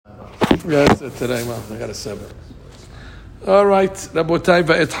That's it today, man. I got a 7. All right, Rabotai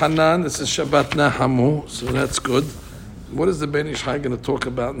va'et Hanan. This is Shabbat Nahamu, so that's good. What is the Ben Ish Chai going to talk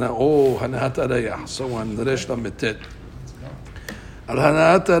about now? Oh, Hanaat Arayah. So on the Resh Lametet. Al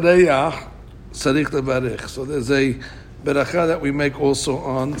Hanaat Arayah, Sarich Levarech. So there's a beracha that we make also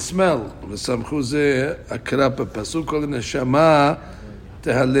on smell. V'samchu zeh akra b'pasuk kol neshama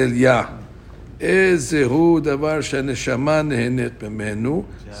tehalel ya. Ezehu davar sheneshama nehenet b'menu.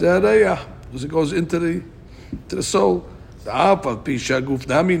 Zeh arayah. Because it goes into the soul. The afal pisha guf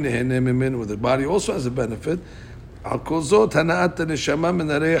nami nehenet b'menu. The body also has a benefit. Al kol zot hanaat neshama min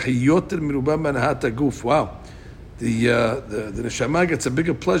arayah yoter miruba hanaat guf. Wow. The neshama gets a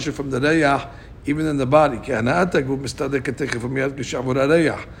bigger pleasure from the rayah even in the body.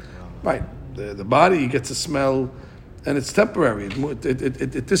 Right. The body gets a smell and it's temporary.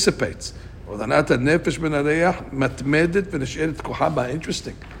 It dissipates.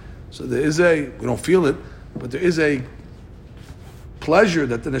 Interesting. So there is we don't feel it, but there is a pleasure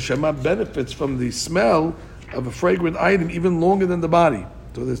that the neshama benefits from the smell of a fragrant item even longer than the body.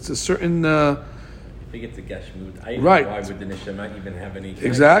 So there's a certain I think it's a gashmut item. Right. Why would the neshama even have any?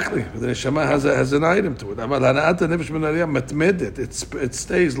 Exactly. The neshama has an item to it. It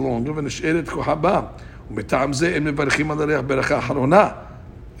stays longer.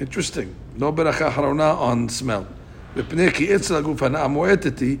 Interesting. No beracha harona on smell. Interesting.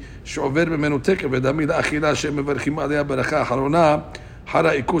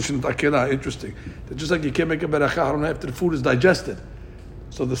 Just like you can't make a beracha harona after the food is digested.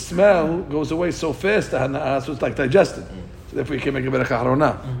 So the smell goes away so fast, so it's like digested. So therefore you can't make a beracha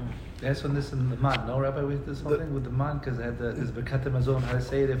harona. That's when this in the man. No, Rabbi, with this whole thing with the man, because it had this berkat mazon. How to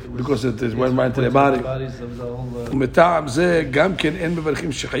say it? If it was, because it went right into their body. ומטעם זה גם כן אין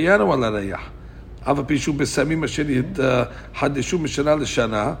מברכים שחיינו על הריח. אף על פי שהוא בסמים אשר יתחדשו משנה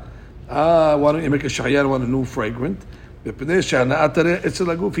לשנה. Why don't you make a shahyan on a new fragrant? מפני שהנאת הריח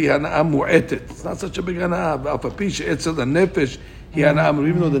אצל הגוף היא הנאה מועטת. It's not such a big הנאה. ואף על פי שאצל הנפש היא הנאה,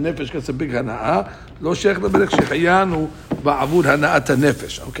 even though the nefesh gets a big הנאה, לא שייך לברך שחיינו בעבור הנאת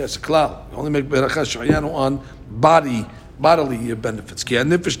הנפש. Okay, it's a cloud. You only make ברכה שחיינו on bodily benefits. כי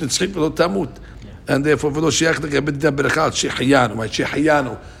הנפש נצחית ולא תמות. And therefore, ולא שייך לגבי ברכה על שחיינו. Right?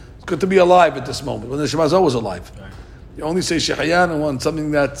 שחיינו. It's good to be alive at this moment. When the Neshama is always alive. You only say shehayanu on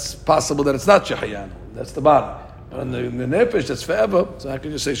something that's possible that it's not shehayanu. That's the body. On the nefesh, that's forever. So I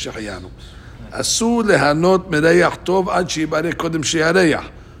can just say shehayanu. Asur lehanot mereyach tov ad sheyibarech kodem sheyareach.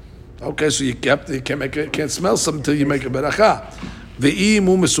 Okay, so you can't smell something until you make a beracha. Ve'im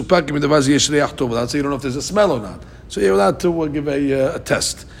hu mesupak im davar yesh reyach tov. That's so you don't know if there's a smell or not. So you're allowed to give a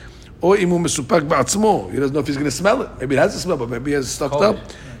test. Or im hu mesupak ba'atzmo. He doesn't know if he's going to smell it. Maybe it has a smell, but maybe it has stuffed up.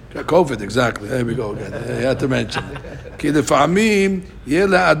 COVID, exactly. There we go again. You had to mention. Ki lefa'amim yeh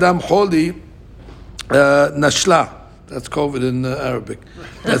le'adam choli nashla. That's COVID in Arabic.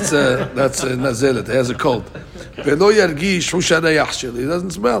 That's nazelet. He has a cold. Velo yargish hu sharayach sheli. He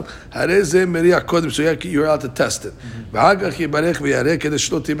doesn't smell. Harei zeh meriach kodem. So you're allowed to test it. V'hagach yibarech v'yareh kedei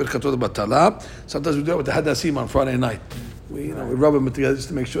shelo tiheh berkato batala. Sometimes we do it with the hadasim on Friday night. We rub them together just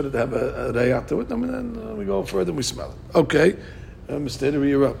to make sure that they have a rayach to it. And then we go further and we smell it. Okay. Mr. Ederi,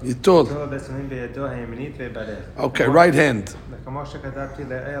 you're up. You told. Okay, right hand.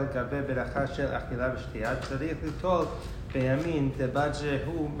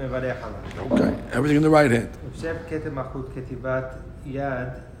 Okay, everything in the right hand.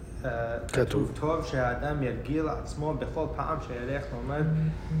 כתוב. טוב שהאדם ירגיל עצמו בכל פעם שירח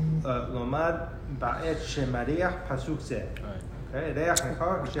לומד בעת שמריח פסוק זה.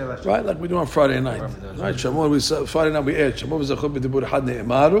 Right, like we do on Friday night. Right, Friday night we ate. Shamor v'zachot b'dibur had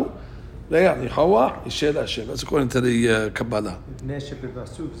ne'emaru. Le'ah nichawa yishel Hashem. That's according to the Kabbalah.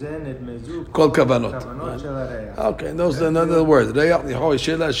 Kol kavanot. Okay, and those are another word. Le'ah nichawa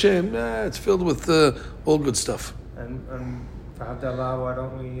yishel Hashem. It's filled with all good stuff. And for Havdalah, why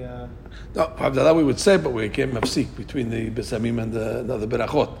don't we? No, for Havdalah we would say, but we can't mafsik between the besamim and the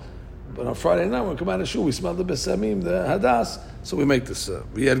berachot. But on Friday night, when we come out of shul, we smell the besamim, the hadas, so we make this.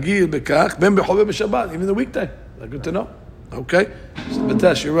 V'yargil bekach, ben b'choveh b'shabbat, even the weekday. Good to know. Okay? So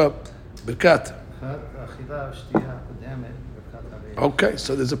B'tash, you're up. Birkat. Okay,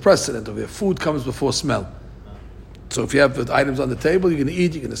 so there's a precedent of it. Food comes before smell. So if you have items on the table, you're going to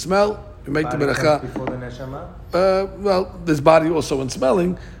eat, you're going to smell, you make the beracha. Before the neshama? Well, there's body also in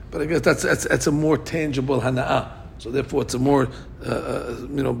smelling, but I guess that's a more tangible hana'ah. So therefore, it's a more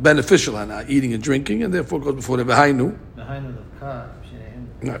beneficial hana, eating and drinking, and therefore it goes before the v'hainu.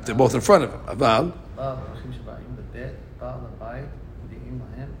 If they're both in front of him. Aval.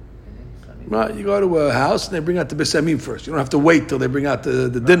 Right, you go to a house and they bring out the besamim first. You don't have to wait till they bring out the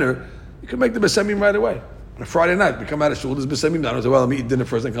dinner. you can make the besamim right away. On a Friday night, we come out of shul, there's besamim. I don't say, well, let me eat dinner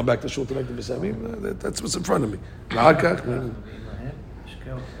first, then come back to shul to make the besamim. That's what's in front of me.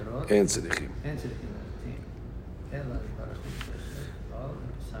 אין צריכים.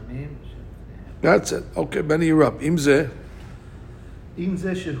 That's it. Okay, Benny, you're up. אם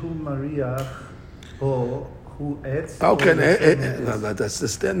זה שהוא מריח או הוא עץ. Okay,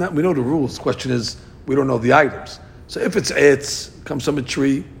 we know the rules. The question is, we don't know the items. So if it's etz, comes from a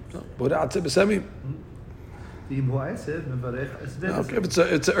tree, okay, if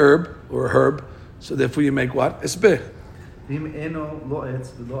it's a herb or a herb, so therefore you make what? Esbeh.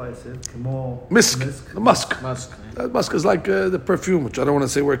 Misk. The musk. That musk is like the perfume, which I don't want to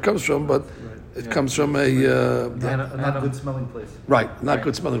say where it comes from, but it comes from a not good smelling place. Right, not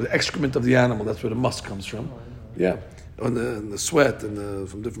good smelling. The excrement of the animal. That's where the musk comes from. Yeah, and the sweat and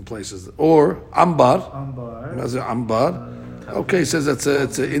from different places. Or ambar. Ambar. Okay, he says it's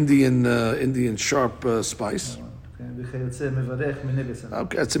an Indian sharp spice. Okay,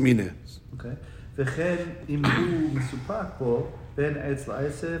 that's a mineh. Okay. וכן אם הוא מסופק פה בין עץ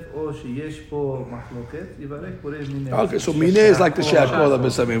לעשב או שיש פה מחלוקת, יברך בורא מיניה. Okay, so mineh is like the she'akol of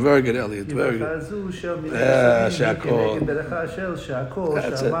besamim. Very good, Elliot. Very good. She'akol.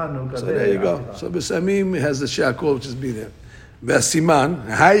 So there you go. So besamim has the she'akol, which is mineh. V'asiman,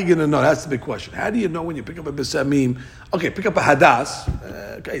 how are you going to know? That's the big question. How do you know when you pick up a besamim? Okay, pick up a hadas.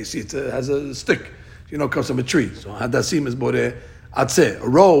 Okay, you see it has a stick. You know, it comes from a tree. So hadasim is boreh atzeh. A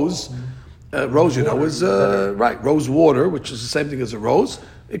rose. Rose, you know, is right. Rose water, which is the same thing as a rose.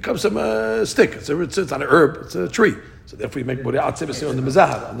 It comes from a stick. It's not an herb. It's a tree. So therefore, you make boreh atzeh on the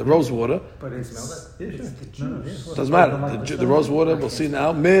mezahar, on the rose water. But it smells it. Doesn't matter. The rose water, we'll see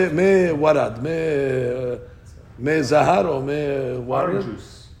now. Me warad, me zahar or me water. Orange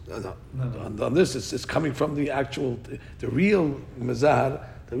juice. No. On this, it's coming from the actual, the real mezahar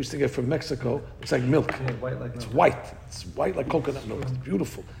that we used to get from Mexico. It's like milk. Yeah, white like it's milk. white. It's white like coconut milk. It's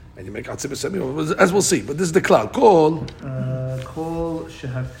beautiful. And you make atzeh b'samim, as we'll see. But this is the cloud. Call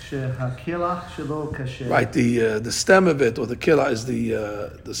שהקלח שלו קשה. Right, the stem of it or the kila is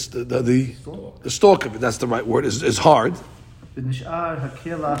the stalk of it. That's the right word. Is hard. ונשאר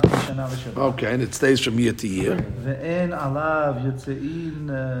הקלח משנה לשנה. Okay, and it stays from year to year. ואין עליו יוצאין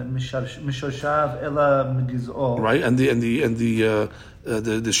משורשיו אלא מגזעו. Right, and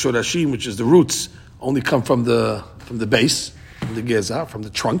the shorashim, which is the roots, only come from the base, from the geza, from the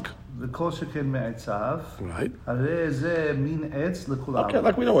trunk. וכל שכן מעציו. Right. הרי זה מין עץ לכולם. Okay,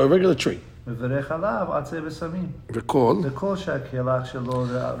 like we know, a regular tree. מברך עליו עצי ושמים. Recall. וכל שהקלח שלו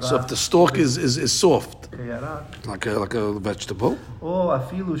רך. So if the stalk is soft, כירק. like a vegetable, או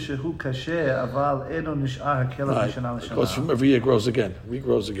אפילו שהוא קשה, אבל אינו נשאר הקלח משנה it לשנה. goes from every year grows again.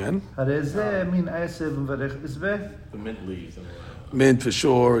 Regrows again. הרי זה מין עשב מברך עשבה. The mint leaves. Mint for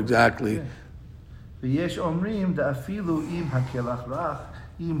sure, exactly. ויש אומרים, אפילו אם הקלח רך,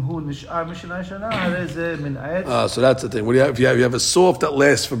 אם הוא נשאר משנה לשנה, הרי זה מן עץ. So that's the thing. What do you have? If you have a soft that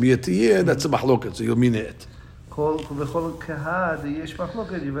lasts from year to year, that's a mahloket, so you'll mean it. וכל כהד יש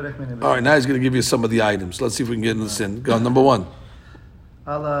מחלוקת, יברך מן עץ. All right, now he's going to give you some of the items. Let's see if we can get in this in. Go, number one.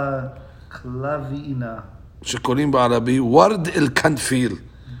 על הכלבינה. שקוראים בערבי, ורד אל כנפיל.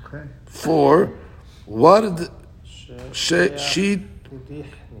 Okay. For ward sheet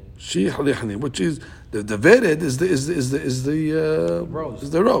lichni, which is the vered is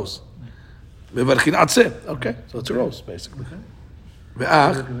the rose. Mevarchin atzeh. Okay, so it's a rose basically.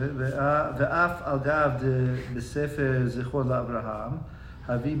 Ve'ach. ואף על גב בספר זכור לאברהם,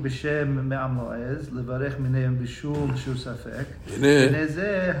 הביא בשם מעם לועז, לברך מיניהם בשום שהוא ספק. הנה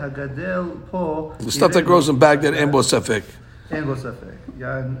זה הגדל פה. The stuff that grows in Baghdad אין בו ספק. אין בו ספק.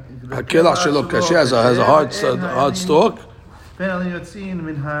 הקלח שלו קשה, has a hard stalk. בין יוצאים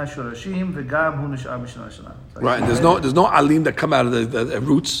מן השורשים, וגם הוא נשאר משנה לשנה. Right, and there's no alim that come out of the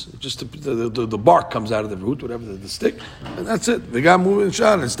roots. Just the bark comes out of the root, whatever the stick, and that's it. V'gam hu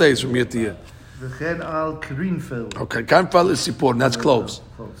nishar, and it stays from year to year. וכן על קרינפל. Okay, kanfal is sipor, and that's cloves.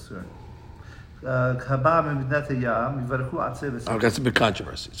 הבא ממדינת הים, יברכו עצי ושם. Okay, that's a big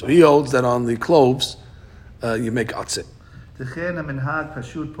controversy. So he holds that on the cloves, you make atzeh. וכן המנהג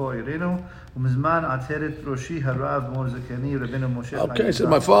פשוט פה עירנו, ומזמן עטרת ראשי הרב מור זקני רבנו משה. Okay, so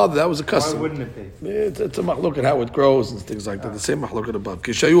my father, that was a custom. Why wouldn't it be? It's a look at how it grows and things like that. The same look at above.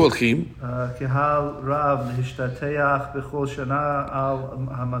 Kishayu alchim. קהל רב להשתטח בכל שנה על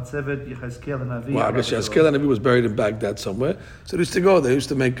המצבת יחזקאל הנביא. Well, I guess Yehezkel Hanavi was buried in Baghdad somewhere. So they used to go. They used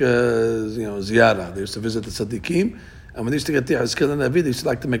to make, ziyara. They used to visit the tzaddikim, and when they used to get to Yehezkel Hanavi, they used to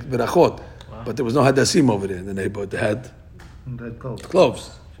like to make berachot. But there was no hadasim over there in the neighborhood. They had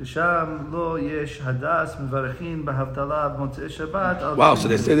cloves. ששם לא יש הדס מברכים בהבדלה במוצאי שבת. Wow, so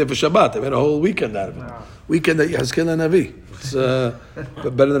they stayed there for Shabbat. They made a whole weekend out of it. Weekend at Yehezkel and Navi. It's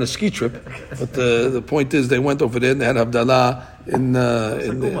better than a ski trip. But the point is, they went over there and they had Havdalah in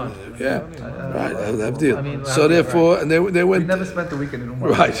yeah, right. That deal. I mean, so therefore, and they We went. never spent the weekend in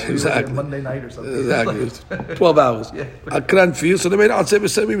Umar. Right, exactly. Monday night or something. Exactly, 12 hours. Akran field. So they made Atzeh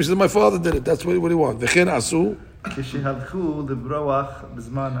B'Samim. He said, my father did it. That's what he wanted. V'chen asu. כשהלכו לברוח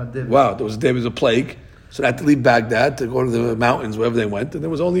בזמן הדבר. Wow, there was a plague. So they had to leave Baghdad to go to the mountains, wherever they went, and there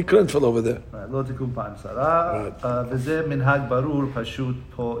was only Krenfel over there. לא תקום פעם שרה, וזה מנהג ברור פשוט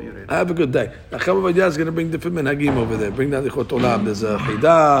פה ירד. Have a good day. Nacham Avadia is going to bring different minhagim over there. Bring down the Chot Olam. There's a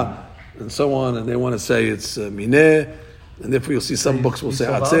Chidah and so on, and they want to say it's Mineh, and therefore you'll see some books will say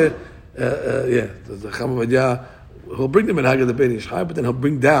Atzeh. Yeah, the Nacham Avadia, he'll bring the minhag of the Bein Ish Chai, but then he'll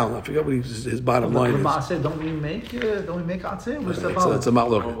bring down. I forget what his bottom line is. Don't we make Atzeh? It's a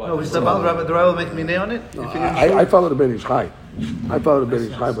matlok. No, we still the Rabbi will make Mineh on it? I follow the Bein Ish Chai.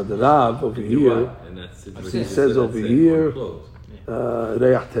 But the Rav over here, he says over here,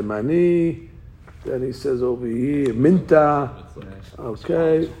 Reach Temani, then he says over here, Minta,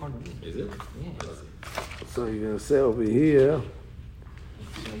 okay. So you're going to say over here,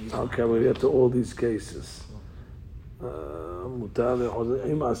 okay, we'll get to all these cases. מותר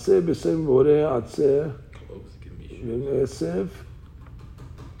לחוזר, אם עשה בסם בורא עצה, ומאסף,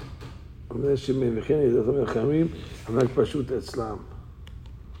 ובני שמים וכן ידעתם מלחמים, המנהג פשוט אצלם.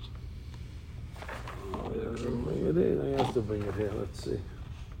 I have to bring it here, let's see.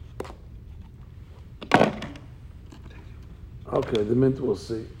 Okay, the mint we'll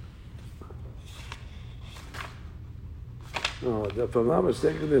see. No, if I'm not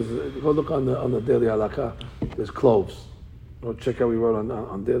mistaken, go look on the Daily Halakha. There's cloves. Go check out we wrote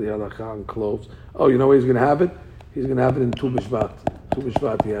on Daily Halakha on cloves. Oh, you know where he's going to have it? He's going to have it in Tu B'Shvat. Tu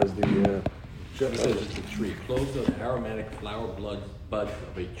B'Shvat, he has the. It says it's a tree. Cloves of aromatic flower buds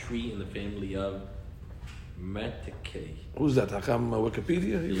of a tree in the family of Metaceae. Who's that? Hakam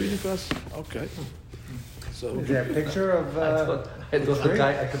Wikipedia? Are you reading for us? Okay. So. Is there a picture of? I thought the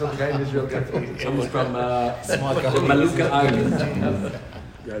guy in Israel Comes from Maluka Island.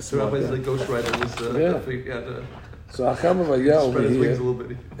 Yes, the rabbi's like ghostwriter was So Hakam Avaya over spread his wings a here. little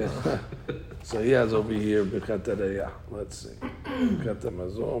bit. So he has over here Birkat Arayah. Let's see. Birkat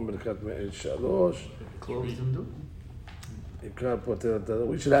Hamazon, Birkat Me'en Shalosh. Clothes and do.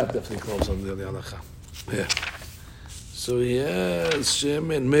 We should have definitely close on the Halakha. Yeah. So he has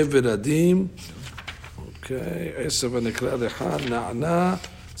Shemen Meviradim. Okay. Esav Nekra Rehan Na'na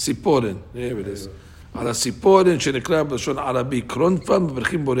Siporin. There it is. על הסיפורן שנקרא בלשון ערבי קרונפה,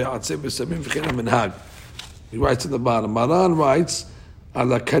 מברכים בורא עצי וסמים וכן המנהג. He writes in the bottom. Maran writes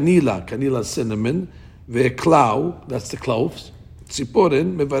על הקנילה cinnamon, וקלאו, that's the cloves.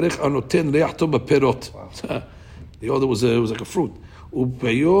 ציפורן מברך הנותן ריח טוב בפירות. The other was like a fruit.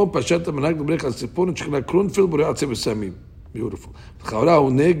 וביום פשט המנהג לברך על ציפורן שנקרא קרונפל בורא עצי וסמים. Beautiful. לכאורה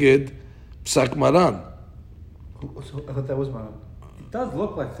הוא נגד פסק מרן. I thought that was Maran. It does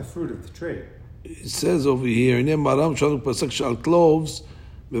look like the fruit of the tree. It says over here, הנה מרן שלנו פסק שעל cloves,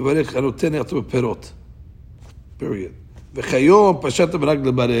 מברך הנותן ריח טוב בפירות. Period. וכיום פשט המנהג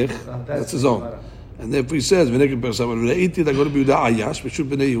לברך, that's his own. And therefore he says, ונגד פרסם, ראיתי לגור ביהודה עייש, פשוט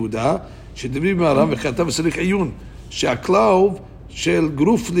בני יהודה, שדברי במרם וכתב וסריך עיון, שהקלאוב של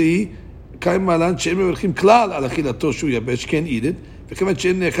גרופלי, קיים מעלן שאין מברכים כלל על אכילתו שהוא יבש, כן eat it, וכיוון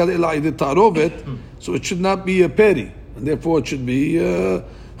שאין נאכל אלא על ידי תערובת, so it should not be a petty, and therefore it should be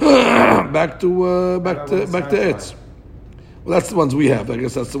back to Etz. Well, that's the ones we have. I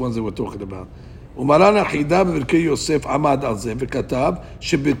guess that's the ones that we're talking about. ומרן החידה בברכי יוסף עמד על זה וכתב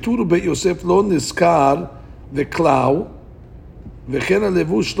שבטור בית יוסף לא נזכר וקלאו וכן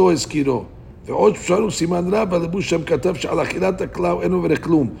הלבוש לא הזכירו ועוד אפשרנו סימן רב הלבוש שם כתב שעל אכילת הקלאו אין מברך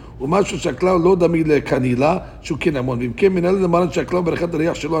כלום ומשהו שהקלאו לא דמי לקנילה שהוא כן המון ואם כן מנהל למרן שהקלאו ברכת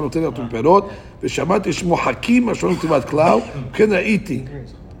הריח שלו הנותן אותו פירות ושמעתי שמוחקים משהו כתיבת קלאו וכן ראיתי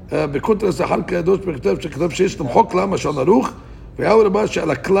בקונטרס זחל קדוש שכתב שיש למחוק קלאו משהו ערוך והוא רבה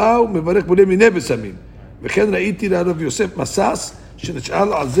שעל הקלאו מברך בולי מיני וסמים. וכן ראיתי לרב יוסף מסס,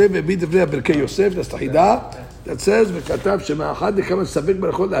 שנשאל על זה והביא דברי הברכי יוסף, that's החידה, that says, וכתב שמאחד לכמה ספק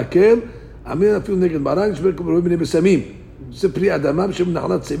ברכות להקל, אמין אפילו נגד מרן, שבר בולי מיני וסמים. זה פרי אדמה בשם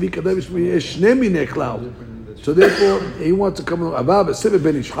נחלת צבי, כתב יש שני מיני קלאו. So therefore, he wants to come along, אבל בספר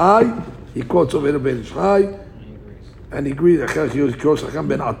בן איש חי, he quotes over בן איש חי, and he agreed, אחר כך יקראו שחקם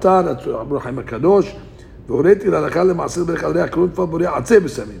בן עטר, אמרו החיים הקדוש, והוריתי להלכה למעשה ברך על ריח קרונפל בורא עצי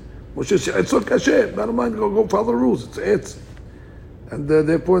בסמים. משה שעצות קשה, I don't mind, go follow the rules, it's עץ. And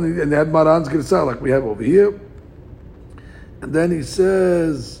therefore, and they had Maran's Girsah, like we have over here. And then he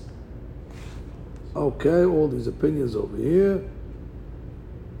says, okay, all these opinions over here.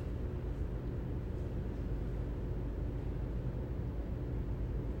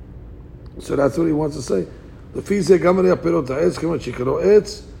 So that's what he wants to say. לפי זה גם הריח פירות העץ, כיוון שיקרו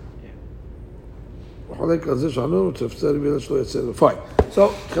עץ, וחולק על זה שענו, תפצר בגלל שלא יצא. Fine.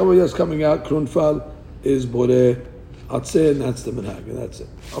 So, Chavayas coming out, Krunfal is Boreh Atzeh, and that's the Minhag, and that's it.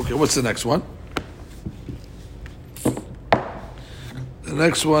 Okay, what's the next one? The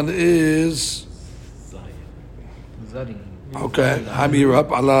next one is, okay, Hamir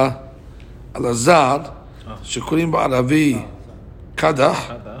up, ala Zad, Shikurim ba'aravi,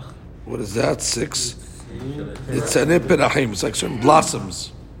 Kadach. What is that? 6. It's an epirahim. It's like certain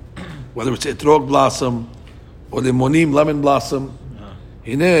blossoms. Whether it's etrog blossom or limonim, lemon blossom.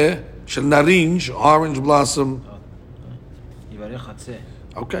 Hine, shel narinj, orange blossom.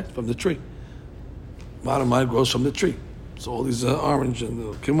 Okay, from the tree. Maramai grows from the tree. So all these orange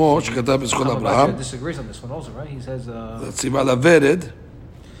and kimo, shekatab is called Abraham. Disagrees on this one also, right? He says, let's see, ba'alavered.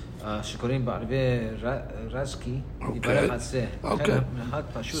 שקוראים בערבי רזקי, Okay.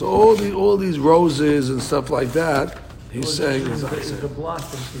 So all these roses and stuff like that, he's saying is the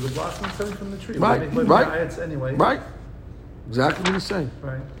blossom coming from the tree. Right. Anyway. Right. Exactly what he's saying.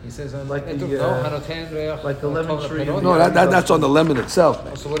 Right. he says, like the lemon tree. No, that's on the lemon itself.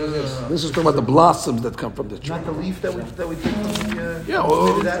 Man. So what is this? This is talking about the blossoms that come from the tree. Not the leaf that we take from the... Yeah,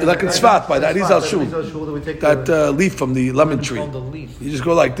 well, like in Tzfat, by the Arizal Shul. That leaf from the lemon tree. From the leaf. You just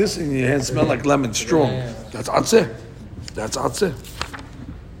go like this and your hands smell like lemon strong. That's Atzeh. That's Atzeh.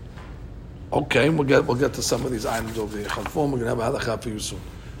 Okay, we'll get to some of these items over here. We're going to have a halakha for you soon.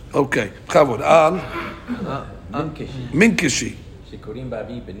 Okay, Chavod. Al Minkishi. שקוראים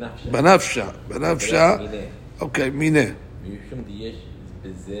באבי בנפשה. Okay, מיניה. משום דיש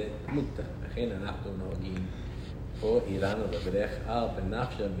בזה תמותה. לכן אנחנו נוהגים פה אירנו לברך על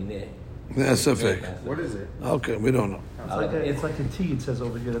בנפשה מיניה. What is it? Okay, we don't know. It's like a tea. It says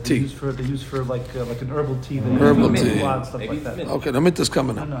over here that Tea. they use for like an herbal tea. Herbal tea. And stuff like that. Okay, the mint is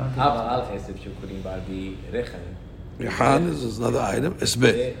coming up. אבל על חסב שקוראים באבי רחם. Rihan is another item.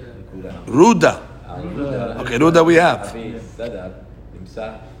 Esbe. Ruda. Okay, Ruda we have. אבי סדר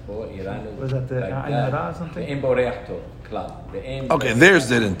נמצא פה אירנו. Was that the Ainara or something? ואין בו ריח טוב כלל. Okay, theirs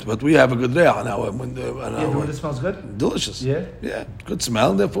didn't, but we have a good reach now. Yeah, it smells good. Delicious. Yeah? Yeah, good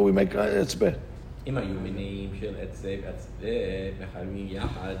smell. Therefore, we make Esbe. אם היו מינים של עצב, מחלמים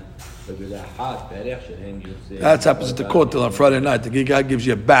יחד, בגלל אחת, והריח שלהם יוצא... That's happens at the kotel on Friday night. The guy gives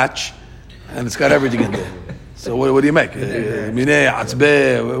you a batch, and it's got everything in there. So what do you make? Mineh,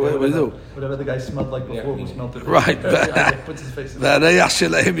 atzbeh, what do you do? Whatever the guy smelled like before, we smelled it. Right. Puts his face in והריח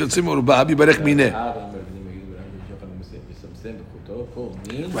שלהם יוצאים מרובע, יברך מינeh.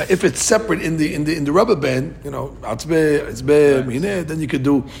 Right. If it's separate in the rubber band, atzbeh, atzbeh, mineh, then you could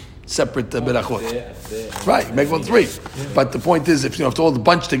do separate berachot. Right, you make 3. But the point is, if it's all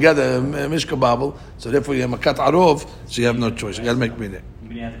bunched together, mishka babel, so therefore you have makat arov, so you have no choice. You got to make mineh. You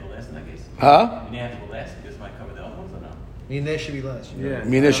may have to go less in that case. Huh? You may have to go less because it might cover the other ones or no? Mineh should be less. Yeah.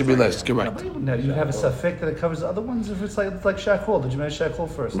 Mineh should be less, correct. Now, you have a suffix that it covers the other ones if it's like shakol. Did you make shakol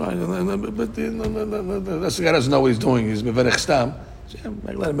first? Right, but that's the guy doesn't know what he's doing. He's mevarech stam. So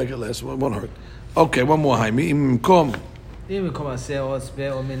let him make it less. It won't hurt. Okay, one more. There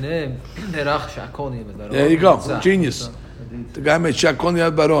you go. Genius. The guy made shakol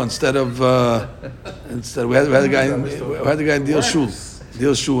yad baro instead we had the guy in Deal Shul.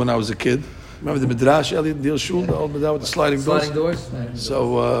 Deal Shul when I was a kid. Remember the Midrash, Elliot, Deal Shul, the old Midrash with the sliding doors?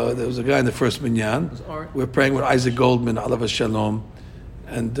 So there was a guy in the first minyan. We were praying with Isaac Goldman, Alav Shalom,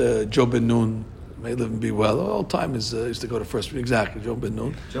 and Joe Ben Nun. May live and be well. All time used to go to first. Exactly, Joe Ben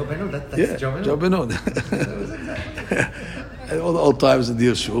Nun. Joe Ben Nun, that's Joe Ben Nun. Joe Ben Nun. All the old timers in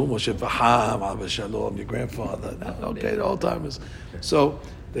Deal Shul, Moshe Faham, Alav Shalom, your grandfather. Okay, the old timers. So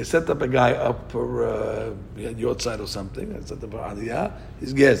they set up a guy up for Yortzeit or something. They set up for Aliyah.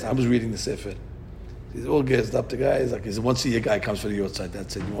 He's gassed. I was reading the Sefer. He's all gassed up. The guy is like, he's a once a year guy, comes for the Yortzeit.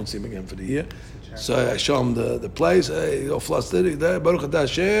 That's it. You won't see him again for the year. So I show him the place. Hey, all flustered. Baruch Atah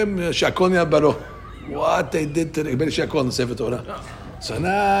Hashem, Shakol Yad Baruch. What they did to the Shakol in the Sefer Torah. So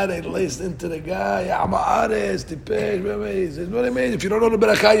now they laced into the guy. Yama Ares, Tipesh. He says, what do you mean? If you don't know the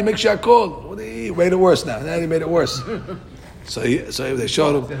Barakah, you make Shakol. What do you made it worse now? Now he made it worse. So they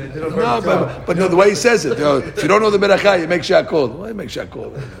showed him. No, but no, the way he says it. If you don't know the Barakah, you make Shakol. Why do you make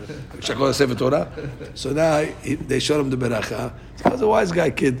Shakol? Shakol is Sefer Torah. So now they showed him the Barakah. So I was a wise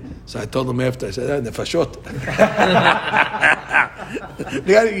guy, kid. So I told him after, I said, Nefashot.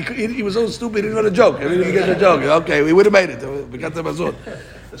 The guy, he was so stupid, he didn't know the joke. I mean, he didn't get the joke. Okay, we would have made it. We got the mazot.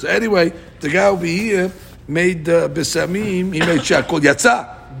 So anyway, the guy over here, made besamim, he made shakol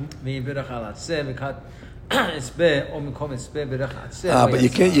yatsa. But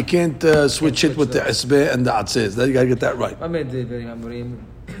you can't switch it with the isbeh and the atzeh. You got to get that right.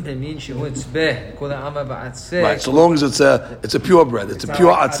 Right. So long as it's a pure bread, it's a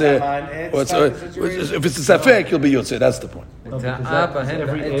pure atzeh. If it's a safek, you'll be yotzeh. That's the point. No, because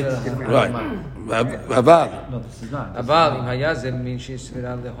every eight is different. Right. No, this is not.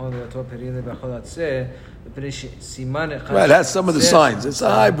 Right, it has some of the signs. It's a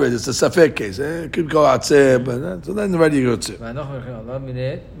hybrid. It's a safek case. It could go atzeh, but so then already you yotzeh.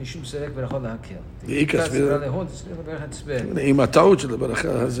 עם הטעות של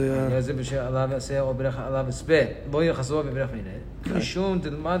הברכה הזה... משום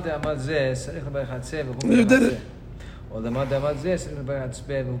תלמד דעמד זה, צריך לברך עצה והוא You did it. או למד דעמד זה, צריך לברך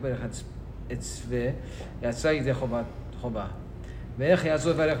עצבה והוא ברך עצבה, יצא ידי חובה. ואיך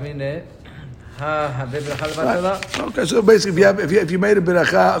יעזור לברך מיני? Okay, so basically, if you made a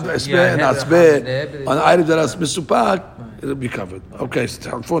beracha of esbeh and atzbeh on items that are misupak, it'll be covered. Okay,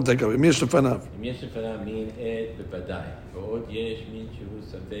 so phone take over. Mir shefanav. Mir shefanav mean et bevadai. V'od yesh min shehu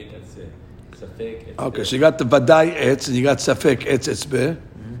safek atzeh. Safek etzbeh. Okay, so you got the vadai etz and you got safek etz esbeh.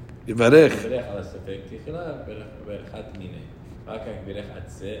 Yivarech. Yivarech al safek tichila, berachat mineh. Vakak berach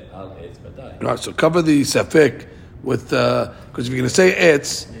atzeh al etz vadai. Right, so cover the safek with because if you're going to say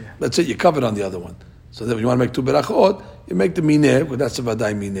etz. That's it, you covered on the other one. So then when you want to make two berachot, you make the mineh, because that's the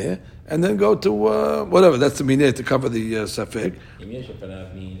vadai mineh, and then go to whatever, that's the mineh to cover the safek. אם יש לפניו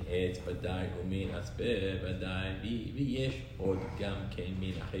מין עץ ודאי ומין עצבה ודאי, ויש עוד גם כן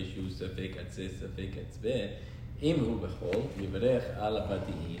מין אחרי שהוא ספק עצה ספק עצבה, אם הוא בכל, יברך על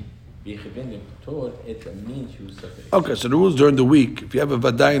הוודאין, ויכוון לפתור את המין שהוא ספק. Okay, so the rules during the week, if you have a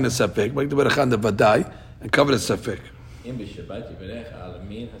vadai and a safek, make the berachah on the vadai, and cover the safek. אם בשבת יברך על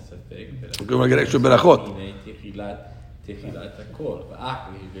מין הספק, we're going to get extra berachot. תחילת הכל, ואח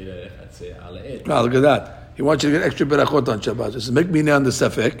יברך עצה על העץ. Now look at that. He wants you to get extra berachot on Shabbat. Just make mineh on the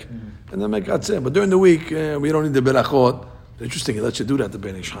safek, and then make atzeh. But during the week, we don't need the berachot. Interesting, he lets you do that, the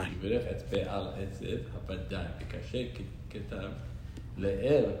Ben Ish Chai. יברך עצה על עצב, הוודאי, וכאשר כתב,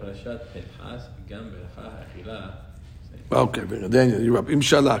 לאל בפרשת פנחס, גם ברכה האכילה. Okay, Daniel, you're up. Im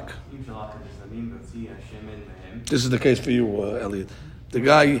shalak. This is the case for you, Elliot. The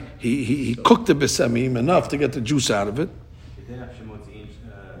guy, he cooked the besamim enough to get the juice out of it.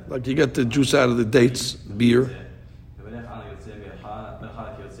 Like you get the juice out of the dates, beer.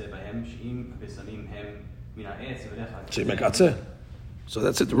 So you make atzeh. So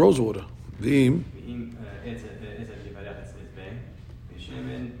that's it, the rose water. V'im.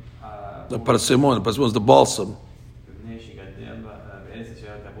 The parsimon is the balsam.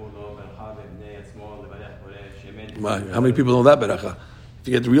 How many people know that beracha? If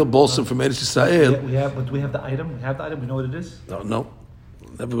you get the real balsam from Eretz Yisrael, But do we have the item? We have the item. We know what it is. No,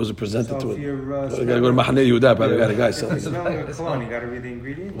 never was presented to it. You You gotta go to Mahaneh Yehuda. Probably got a guy selling it. cologne, you gotta read the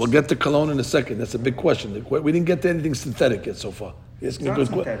ingredients. We'll get to cologne in a second. That's a big question. We didn't get to anything synthetic yet so far. It's not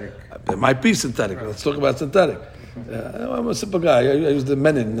synthetic. It might be synthetic. Let's talk about synthetic. I'm a simple guy. I use the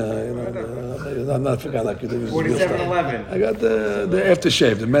menin. I'm not a guy like you. 4711. I got the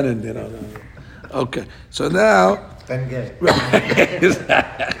aftershave, the menin. Okay, so now. Ben Gay.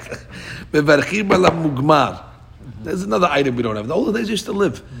 There's another item we don't have. The older days used to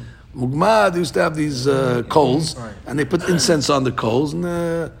live. Mugmar, they used to have these coals, and they put incense on the coals. And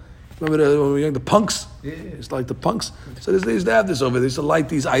remember when we were young, the punks? Yeah. It's like the punks. So they used to have this over there. They used to light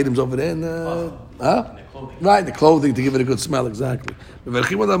these items over there. And, Right, the clothing to give it a good smell, exactly.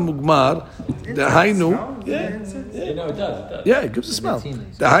 Mugmar, the hainu. Yeah, no, it does. Yeah, it gives a smell.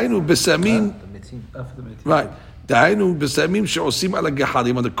 The hainu besamim. Right. דהיינו, בסמים שעושים על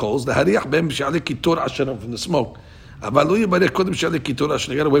הגחלים, on the coals, להריח בהם שיעלה קיטור עשרה from the smoke. אבל לא יברך קודם שיעלה קיטור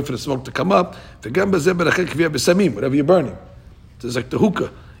עשרה, you gotta wait for the smoke to come up, וגם בזה ברכי קביע בסמים, whatever you're burning. It's like the hookah.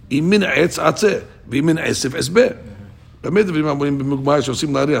 אם מן עץ עצה, ואם מן עשב עשבה. באמת דברים אמורים במוגמר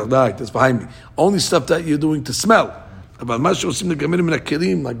שעושים להריח, די, that's behind me. Only stuff that you're doing to smell. אבל מה שעושים לגמרי מן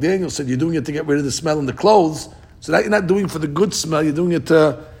הכלים, like Daniel said, you're doing it to get rid of the smell in the clothes, so that you're not doing it for the good smell, you're doing it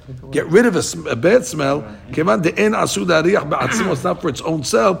to get rid of a bad smell. Kevan de'en asu da'ariach ba'atzimo, it's not for its own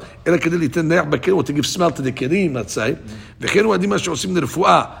self, ela kedei litan reach b'kelim, or to give smell to the kelim, let's say. V'chen hu adim ma she'osim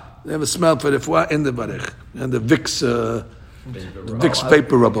l'refuah, they have a smell for refuah and the barech, and the Vicks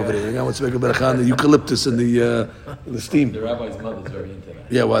vapor rub over there. You know what's the eucalyptus and the steam. The rabbi's mother's very into that.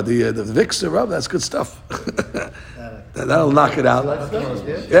 Yeah, well, the Vicks rub, that's good stuff. That'll knock it out.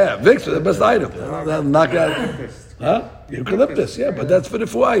 Yeah, Vicks are the best item. That'll knock it out. Huh? Eucalyptus, yeah, but that's for the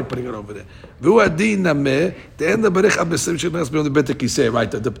fuah, you're putting it over there. V'hu adin nameh, the end of berech abesim she'meres beyond the betek kiseh,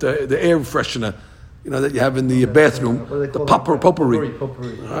 right? The air freshener that you have in the bathroom, What do they the call it? potpourri.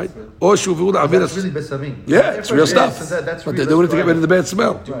 Potpourri. Right? Or shuvu That's really besamim. Yeah, it's real stuff. That's But real, they're doing it to that's get rid of the bad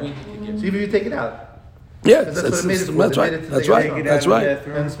smell. right. So even if you take it out, Yeah, that's what it made it for. that's They right. made it to That's take it right. out. That's right.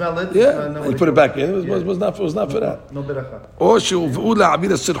 and smell it. Yeah, no, and you put it back in. It was not for that. No beracha. Or שהובאו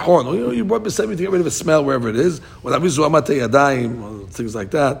להעביר הסרחון, or you brought besami to get rid of a smell wherever it is, or להעביר זוהמת הידיים, or things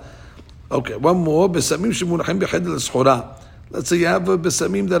like that. Okay, one more, besамim שמונחים בחדר לסחורה. Let's say you have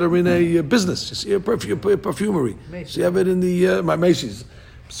besamim that are in a business. You see a perfumery. So you have it in the Macy's.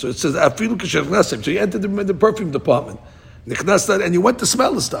 So it says, afilu k'shernasem. So you entered the perfume department. And you went to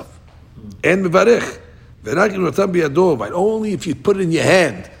smell the stuff. And mevarech. Right? Only if you put it in your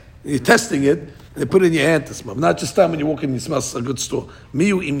hand, you're testing it, and you put it in your hand to smell. Not just time when you walk in and you smell a good store. So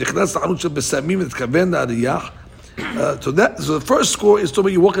the first score is talking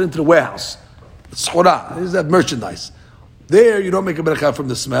about you walking into the warehouse. It's schora. This is that merchandise. There, you don't make a beracha from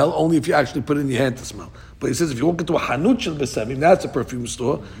the smell, only if you actually put it in your hand to smell. But he says if you walk into a hanut shel besamim, that's a perfume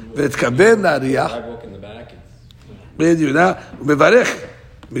store. V'etkaven la'ariyach. I walk in the back.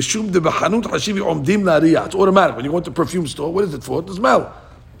 It's automatic. When you go to a perfume store, what is it for? To smell.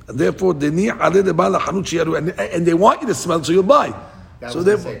 And therefore, and they want you to smell, so you'll buy. That So was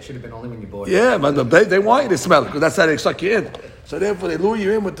therefore, it should have been only when you bought it. yeah, but they want you to smell it because that's how they suck you in. So therefore, they lure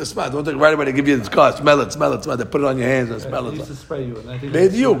you in with the smell. Don't take right away. They give you this car, smell it. They put it on your hands and smell They it. used to spray you. And I think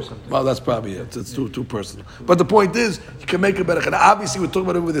Made they you. or something. Well, that's probably it. It's too personal. But the point is, you can make a better. Obviously, we're talking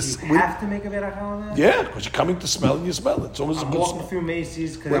about it with this. You have to make a beracha on that? Yeah, because you're coming to smell and you smell it. It's almost a I'm good walking smell. through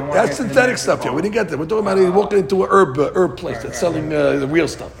Macy's because I want That's synthetic stuff. Yeah, we didn't get there. We're talking about you walking into an herb place that's selling the real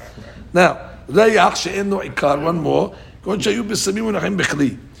stuff. Now, one more. Let's say you had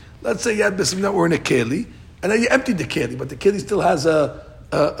besamim that were in a keli, and then you emptied the keli, but the keli still has a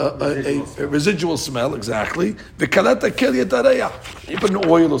residual smell, exactly. You put an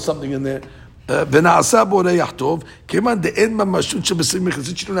oil or something in there. Since you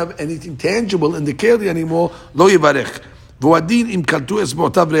don't have anything tangible in the keli anymore, lo yivarech. That's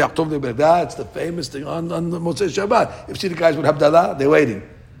the famous thing on the Motzei Shabbat. If you see the guys with Havdalah, they're waiting.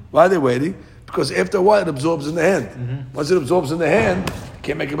 Why are they waiting? Because after a while it absorbs in the hand. Once it absorbs in the hand, you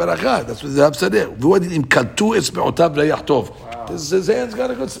can't make a beracha. That's what the Rav said there. His hand's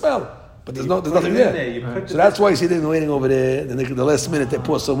got a good smell. But there's nothing there. So that's why you see them waiting over there, and the last minute they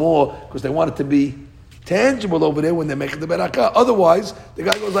pour some more, because they want it to be tangible over there when they're making the beracha. Otherwise, the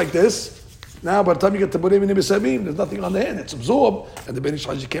guy goes like this. Now, by the time you get to Borei Minei Besamim, there's nothing on the hand. It's absorbed, and the Ben Ish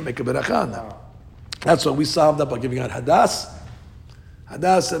Haji can't make a beracha now. That's what we solved up by giving out hadas.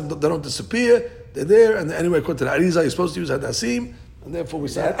 Hadas, and they don't disappear. They're there, and anyway, according to the Arizah, you're supposed to use hadasim, and therefore we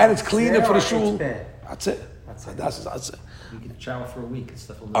said, and it's cleaner for the shul. That's it. Hadas is that's it. You can shower for a week and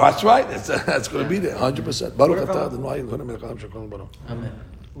stuff will Oh, that's right. That's going to be there, 100%. Baruch atah Adonai Eloheinu melech haolam shekol baruch. Amen.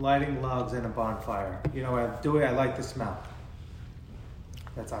 Lighting logs in a bonfire. You know, I like the smell.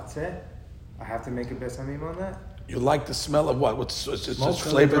 That's atzeh. I have to make a besamim on that? You like the smell of what? It's just Burning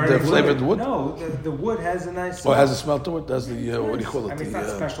flavored wood? No, the wood has a nice Oh, smell. it has a smell to it? Does the, what do you call it? I mean, it's not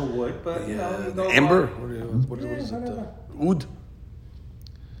special wood, but you know, you the go ember? along. What is it? whatever. Oud?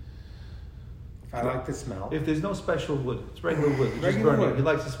 If I like the smell. If there's no special wood, it's regular wood. It's just Regular burning. Oh, wood. He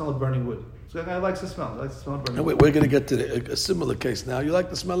likes the smell of burning wood. So the guy likes the smell. He likes the smell of burning And wood. we're going to get to a similar case now. You like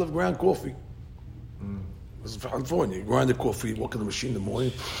the smell of ground coffee. This is California. You grind the coffee, you walk in the machine in the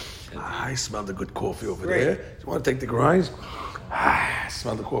morning. I smell the good coffee over Great. there. You want to take the grinds? I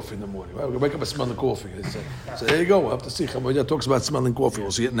smell the coffee in the morning. Well, we wake up and smell the coffee. So there you go. We'll have to see. Chamodia talks about smelling coffee.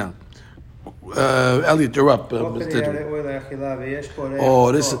 We'll see it now. Elliot, you're up. Oh,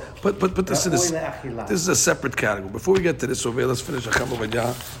 this is, but this is a separate category. Before we get to this over here, let's finish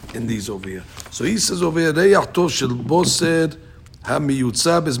Chamodia in these over here. So he says over here, Reyach Tov shel Boser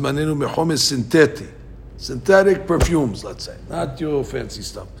hamiyutza bezmanenu mechomes synthetic. Synthetic perfumes, let's say. Not your fancy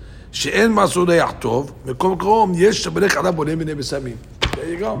stuff. שאין מעשו ריח טוב, מקום קרום יש שברך עליו בונה מיני בסמים. There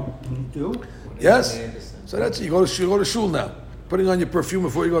you go. You do? Yes. So that's it. You go to shul now. Putting on your perfume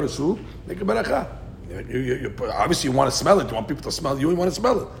before you go to shul, make a beracha. Obviously you want to smell it. You want people to smell you. You want to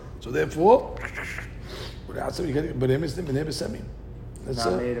smell it. So therefore, you get bone minih besamim. That's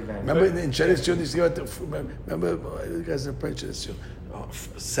remember in Cheres Sion, remember you guys are praying Cheres Sion.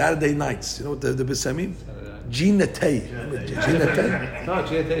 Saturday nights, you know what the besamim? Gina Tay. Gina Tay. No,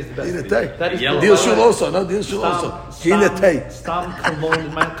 Gina Tay is the best. Gina Tay. That is Deal Shul also. No, Deal Shul also. Gina Tay. Stam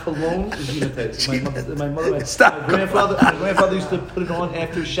cologne. My cologne is Gina Tay. My mother, Stop. my grandfather used to put it on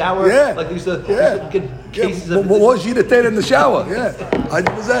after a shower. Yeah. Like they used to get cases of More Gina Tay in the shower. Yeah.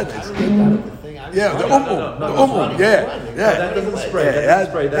 100%. Yeah, the the yeah. That doesn't spray. Yeah, That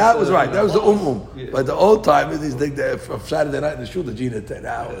doesn't spray. that was right. That was the But the old time, these think that from Saturday night in the shul, the Gina Tay.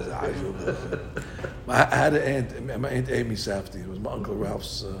 That was I had an aunt, my Aunt Amy Safdie. It was my Uncle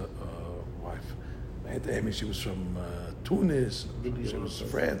Ralph's wife. My Aunt Amy, she was from Tunis, she was from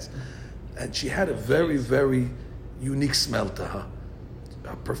France. And she had a very, very unique smell to her.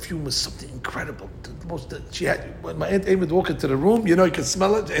 Her perfume was something incredible. She had, when my Aunt Amy would walk into the room, you could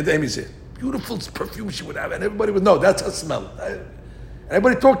smell it. Aunt Amy said, beautiful perfume she would have. And everybody would know, that's her smell. And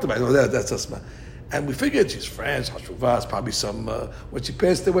everybody talked about it, that's her smell. And we figured she's French, Hashuvas, probably some, when she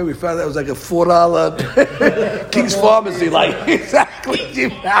passed away, we found out it was like a $4 King's Pharmacy, like, exactly, she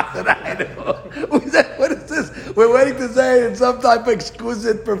found it, I know. We said, what is this? We're waiting to say it's some type of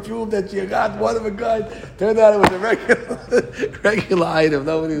exquisite perfume that she got, one of a kind. Turned out it was a regular item,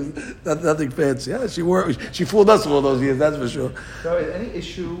 nothing fancy. Yeah, she fooled us all those years, that's for sure. So, any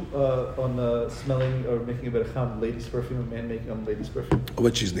issue on smelling or making a berachah ladies' perfume, a man making on ladies' perfume?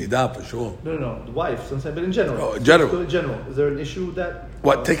 But she's nida, for sure. No, the wife, sometimes, but in general. Oh, in general. So in general, is there an issue with that?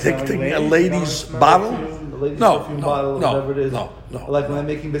 What, taking a lady's bottle? Perfume, a ladies' No, perfume no, bottle, no, whatever it is. no. Like when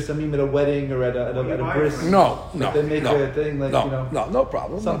they're making besamim at a wedding or at a bris. No. They make a thing like, No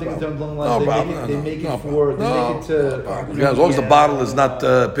problem. something no problem. along the No lines. problem. They make it No for, they problem. make it to. Yeah, as long as the bottle is not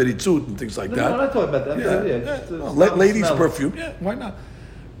peritzut and things like No, that. I'm not talking about that. Ladies' perfume. Yeah, why not?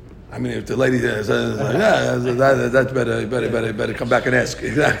 I mean, if the lady says, that's better come back and ask.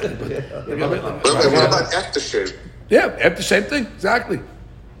 Exactly. But What about aftershave? yeah, after same thing. Exactly.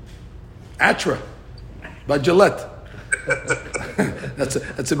 Atra by Gillette. that's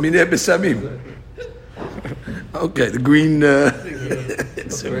a mineh besamim. Okay, the green,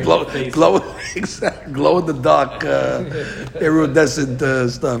 glow in the dark, iridescent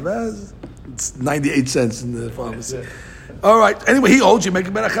stuff. It's 98 cents in the pharmacy. All right. Anyway, he holds you make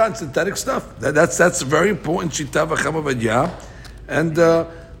a berachah on synthetic stuff. That's very important. Shita v'chama v'yah, and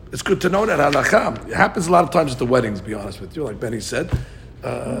it's good to know that halakha. It happens a lot of times at the weddings. To be honest with you, like Benny said, the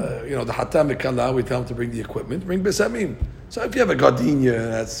hatam mikala, we tell him to bring the equipment, bring besamim. So if you have a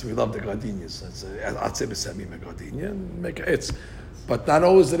gardenia, we love the gardenias. That's atzeh besamim a gardenia, and make it. But not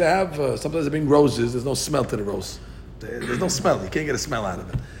always do they have. Sometimes they bring roses. There's no smell to the rose. There's no smell. You can't get a smell out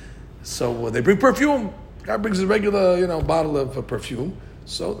of it. So they bring perfume. Guy brings a regular, bottle of perfume.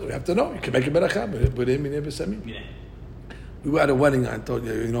 So we have to know. You can make a berachah with him in besamim. We were at a wedding. I told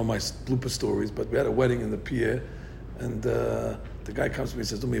you, my blooper stories. But we had a wedding in the pier, and the guy comes to me and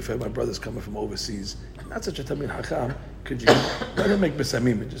says, "Do me a favor. My brother's coming from overseas. Not such a tamid hacham. Could you let him make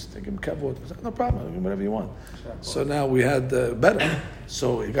besamim and just take him kavod?" I said, "No problem. I'll give him whatever you want." So now we had better.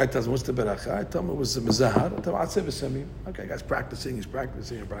 So the guy tells me, "What's the berachah?" I tell him it was the mizahar. I tell him, "Atzeh besamim." Okay, guy's practicing. He's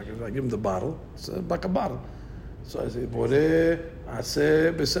practicing. I give him the bottle. It's like a bottle. So I say, "Boreh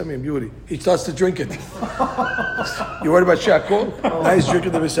atzeh besamim, beauty." He starts to drink it. You worried about shakol? Now he's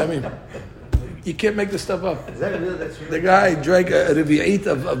drinking the besamim. You can't make this stuff up. Is that real? That's real. The guy drank a revi'it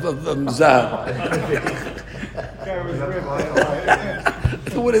of mizahar.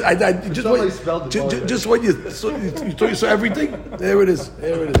 Just when you thought you saw everything, there it is.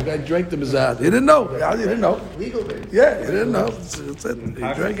 The guy drank the mizahar. He didn't know. Legal, baby. Yeah, he didn't know. That's it. He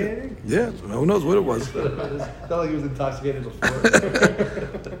drank it. Yeah, who knows what it was. It's not like he was intoxicated before.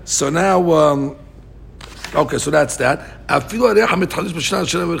 So now, okay, so that's that. No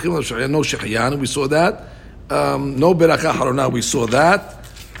shechiyan, we saw that. No berachah harona, we saw that.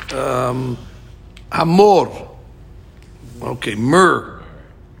 Hamor. Okay, myrrh.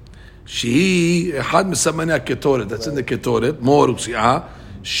 She had misamani ketoret. That's in the ketoret. Mor uksiah.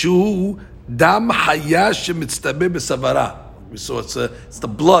 Shu dam hayash mitztabeh besavara. We saw it's the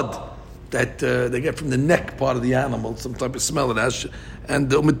blood that they get from the neck part of the animal. Some type of smell it has.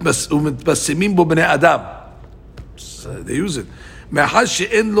 And umitbasimim bo bnei adam. They use it. Me'achaz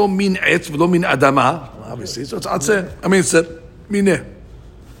she'en lo min etz v'lo min adama. Obviously, so it's atzeh. It's a mineh.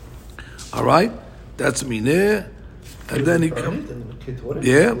 All right, that's mineh. And then he comes.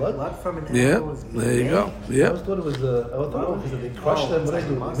 Yeah. There you go. Yeah. I always thought it was they crush them. What do they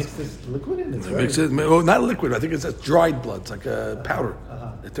do? They mix this liquid in. Mix it. Well, not liquid. I think it's dried blood. It's like a powder.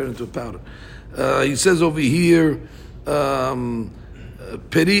 They turn it into a powder. He says over here,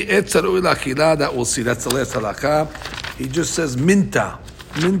 Peri etzaru ilachila. That we'll see. That's the last halakha. He just says minta.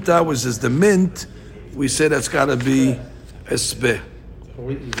 Minta, which is the mint. We say that's got to be esbeh.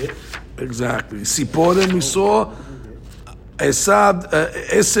 Exactly. Siporim we saw. Esab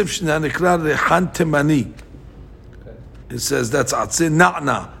esef shnanikra rehan temani. It says that's atzeh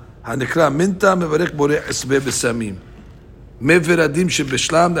na'na. Hanikra minta mevarech boreh esbeh besamim. Meveradim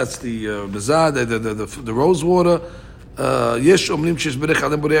shebeshlam. That's the bezah, the rose water. Yesh omrim shesh berech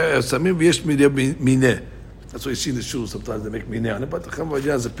adam boreh besamim v'yesh mineh. That's why you see in the shul sometimes they make mineh on it. But the Chacham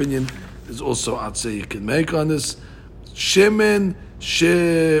Ovadiah's opinion is also atzeh you can make on this. Shemen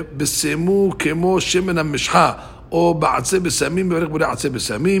שבשמו כמו שמן המשחה, או בעצה בסמים, מברך בורא עצה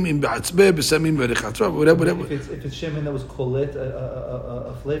בסמים, אם בעצבה בסמים, מברך עצבה, whatever. If it's shemen that was kolet,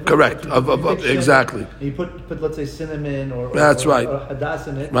 a flavor. Correct, exactly. You put, let's say, cinnamon or That's right. or hadass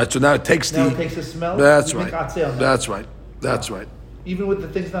in it. Right, so now it takes Now it takes the smell. That's you right. make atzeh on that. That's right. Even with the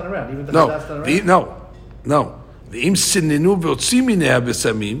things not around, even the hadass not around. No. ואם סיננו והוציא מיניה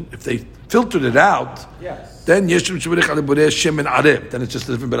בסמים, if they filtered it out, then יש שברך על בורא שמן ערב, then it's just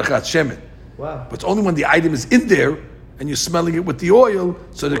a different ברכת שמן. Wow. But it's only when the item is in there and you're smelling it with the oil,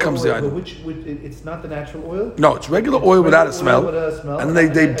 so there comes the item. Which it's not the natural oil? No, it's regular oil without a smell. And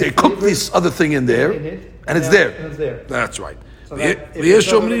then they cook this other thing in there, and it's there. That's right. So that, if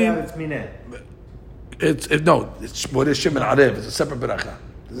it's over there, it's mineh. It's Borei Shemen Arev. It's a separate bracha.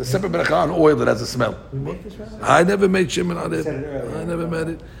 There's a separate bracha on oil that has a smell. We make this right now? I never made Shemen Arev. said it earlier. I never made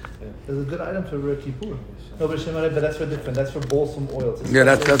it. There's a good item for Kippur. No, but Shemen Arev, but that's for different. That's for balsam oil. It's a Yeah,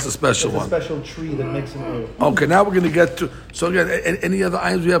 special- that's a special it's one. a special tree that makes an oil. Okay, now we're going to get to. So again, any other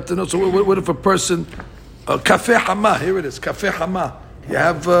items we have to know? So what if a person, Cafe Hama? Here it is, Cafe Hama. You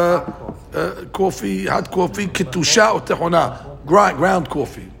have coffee, hot coffee, kitusha or tehona, ground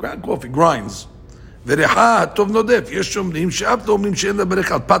coffee, grinds. וריחה הטוב נודף, יש שאומרים שאף לא אומרים שאין לה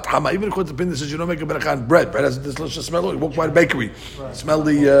ברכה על פת חמה, even according to opinion says you don't make a ברכה on bread has this delicious smell, you walk by the bakery, smell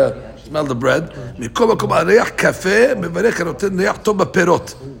the bread, מכל מקום על ריח קפה, מברך הנותן ריח טוב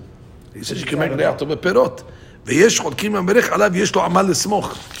בפירות, he says you can make ריח טוב בפירות, ויש חולקים המברך עליו, יש לו עמל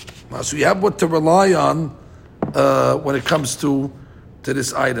לסמוך, so you have what to rely on when it comes to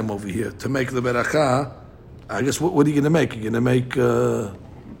this item over here, to make the ברכה, I guess what are you going to make? You're going to make,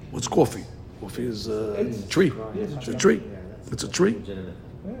 what's coffee? Coffee is a tree. It's a tree. It's a tree.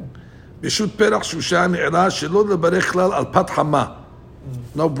 בשו"ת פרח שושן נעלה שלא לברך כלל על פת חמה.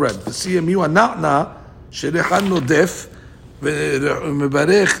 No bread. וסיימיו הנענה שריחן נודף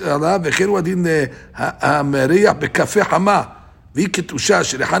ומברך עליו וכן הוא הדין המריח בקפה חמה. והיא כתושה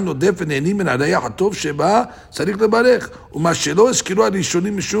שריחן נודף ונהנים מן הריח הטוב שבה צריך לברך. ומה שלא הזכירו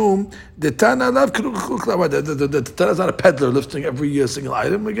הראשונים משום דתנא עליו כאילו the Tana is not a peddler lifting every single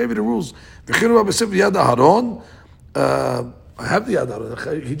item. I gave you the rules. וכן הוא בספר יד אהרון. I have the יד אהרון.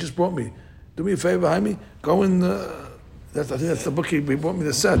 He just brought me. Do me a favor, Jaime. Go and I think that's the book he brought me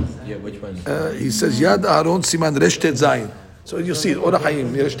the set. Yeah, which one? He says יד אהרון סימן רשת זין. So you'll see it, אור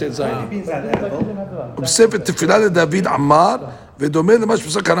החיים, רשת זין. ובספר תפילה לדוד עמר, ודומה למה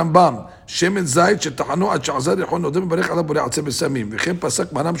שפסק הרמב"ם, שמן זית שטחנו עד שעזר ריחון נודה מברך עליו בורא עצה בסמים, וכן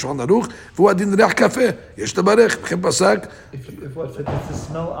פסק מרן שולחן ערוך, והוא הדין ריח קפה, יש לברך, וכן פסק.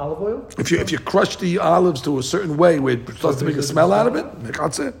 If you crush the olives to a certain way where it starts to make a smell out of it, make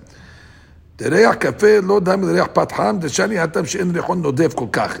עצה. ריח קפה לא דיים לריח פת חם, דשני הטעם שאין ריחון נודף כל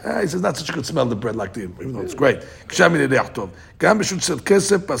כך. He says not such a good smell the bread like the, even though it's great. כשם מן ריח טוב. גם בשו"ת של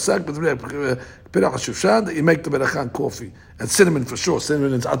כסף פסק בדברי פרח השושן, you make the ברכה on coffee. And cinnamon for sure,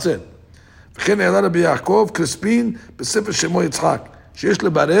 cinnamon is עצה. וכן העלה רבי יעקב קריספין בספר שמו יצחק, שיש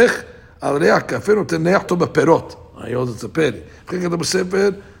לברך על ריח קפה נותן ריח טוב בפירות. היום זה פרי. וכן כתוב בספר,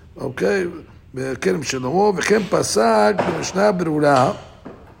 אוקיי, בכרם שלמה, וכן פסק במשנה ברורה,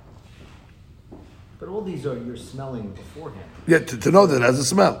 But all these are you're smelling beforehand. yeah, to know that it has a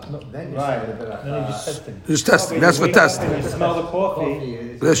smell. No, then you smell it. Then you're just testing. Just testing. That's for testing. You smell the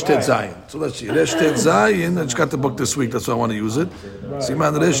coffee. Reshtet Zayin. So let's see. Reshtet Zayin. I just got the book this week. That's why I want to use it.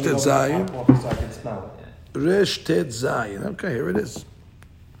 Siman Reshtet Zayin. So I can smell it. Reshtet Zayin. Okay, here it is.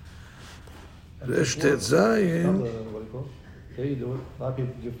 Reshtet Zayin. There you do it. A lot of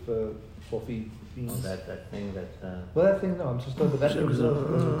people give coffee beans. Oh, that thing that. Well, that thing, no, I'm just talking about that. Those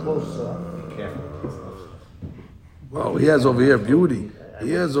are close. Be careful. Oh, he has over here beauty.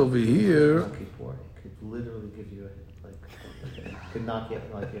 He has over here. Before it could literally give you could knock you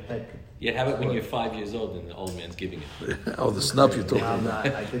like your head. You have it when you're 5 years old and the old man's giving it. Oh, the snuff you're talking about.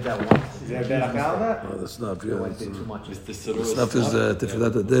 I did that once. Is there a berachah on that? Oh, the snuff. Yeah, I did too much. It's the the snuff is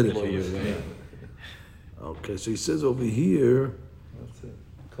Tefilat blow you HaDerech. away. Okay, so he says over here. That's it.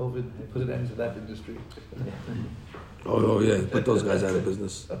 COVID put an end to that industry. Oh yeah, put those guys out of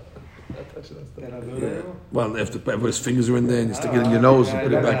business. Not touching that stuff. Can I do it anymore? Well, after everybody's fingers are in there and you stick it in your nose and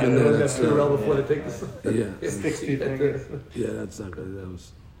put it back in there. That's, Before they take this. yeah, 60 fingers. yeah, that's not good. That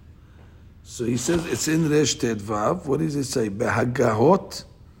was. So he says it's in Resh Tet Vav. What does it say? Behagahot,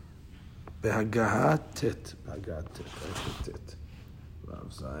 Behagahatet, Behagatet, Vav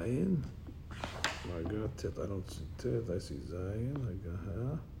Zayin, Behagatet. I don't see Tet. I see Zayin.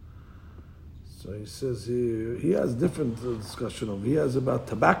 Hagahah. So he says here, he has different discussion of. He has about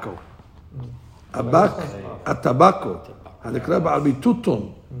tobacco. הטבקו, הנקרא בעל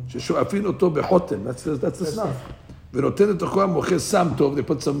ביטוטון, ששואפין אותו בחותם, that's the snuff. ונותן לתוכו המוכר סם טוב, they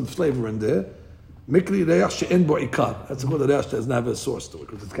put some flavor in there, מקרי ריח שאין בו עיקר. That's called a ריח that doesn't have a source to it,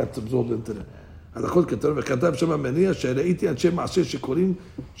 because it's got absorbed into it. הלכות כתוב, וכתב שם המניע, שראיתי אנשי מעשה שקוראים,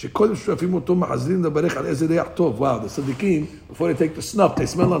 שקודם שואפים אותו מחזרים לברך על איזה ריח טוב. Wow, the צדיקים, before they take the snuff, they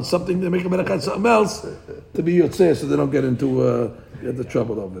smell on something, they make a berach on something else, to be yotzeh, so they don't get into get the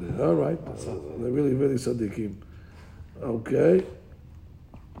trouble over it. All right, so they're really, really tzadikim. Okay.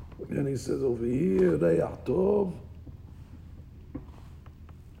 And he says over here, ריח טוב.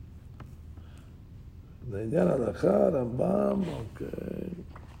 לעניין הלכה, רמב"ם, okay.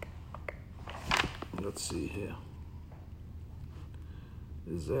 Let's see here.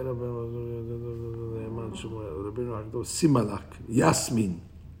 Is that Simalak, Yasmin.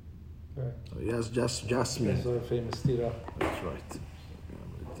 Yes, just Jasmine. That's a famous tira. That's right.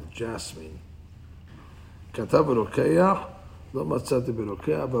 Jasmine. כתב ברוקח, לא מצאתי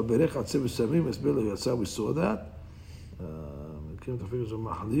ברוקח, אבל ברך עצי וסמים, הסביר לו יצא, we saw that. Came to figures of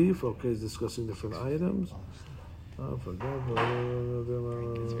Mahlif, okay, it's discussing different items. I forgot.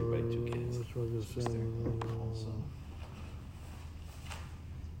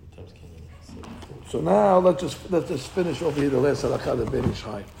 So now let's just finish over here the last halakha of Ben Ish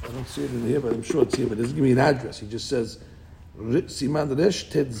Hai. I don't see it in here, but I'm sure it's here. But it doesn't give me an address. He just says Siman Resh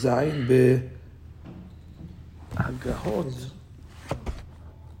Tet Zayin Be Hagahot.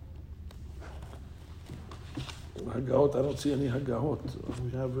 Hagahot. I don't see any Hagahot.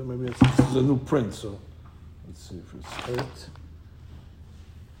 We have maybe this is a new print. So let's see if it's right.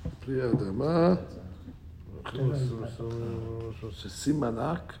 Pri Adama.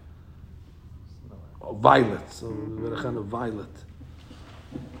 Simanak. Violet. So we're kind of violet.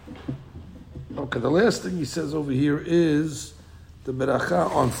 Okay, the last thing he says over here is the beracha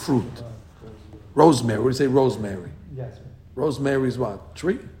on fruit. Rosemary. What do you say, rosemary? Yes. Rosemary is what?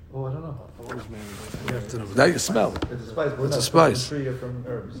 Tree? Oh, I don't know. Rosemary. You have to know. That you smell. It's a spice. But It's a spice. Tree or from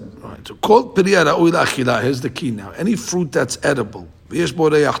herbs. All right. So called piriya ra'ui la'achila. Here's the key now. Any fruit that's edible, v'yesh bo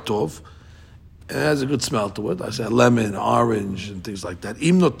re'ach tov, it has a good smell to it. I said lemon, orange, and things like that.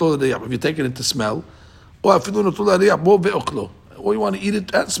 Im noto re'ach. If you take it into smell, or afilu noto re'ach bo ve'oklo. Or you want to eat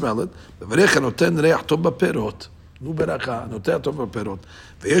it and smell it. V'verecha noten re'ach tov b'perot. Nu beracha noten tov b'perot.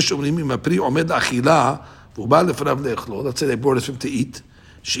 V'yesh omrim im ha'pri omed la'achila v'hu ba lefanav le'echlo. Let's say they brought it for him to eat.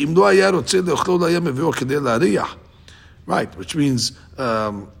 שאם לא היה רוצה לאכלו לא היה מביאו כדי להריח. Right, which means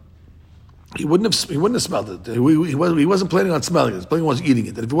he wouldn't have smelled it. He wasn't planning on smelling it. He was planning on eating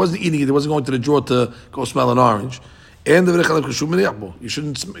it. And if he wasn't eating it, he wasn't going to the drawer to go smell an orange. And the you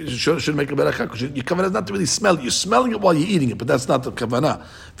shouldn't make a beracha because your kavanah is not to really smell it. You're smelling it while you're eating it, but that's not the kavanah.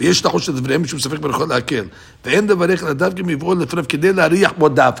 ויש לחוש לדבריהם משום ספק ברכות להקל. ואין דבריך לדווקא מבואו לפניו כדי להריח בו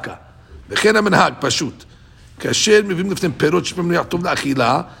דווקא. וכן המנהג פשוט. כאשר מביאים לפניהם פירות שפעמים ריח טוב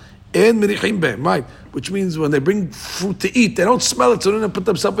לאכילה, אין מריחים בהם, right? Which means when they bring fruit to eat, they don't smell it, so they don't put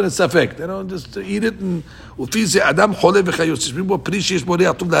themselves in a ספק. They don't just eat it, and ולפי זה אדם חולה וחיות, ששמים בו פרי שיש בו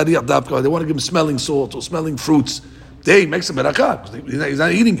ריח טוב להריח דווקא, they want to give him smelling salt or smelling fruits. They make some ברכה, because he's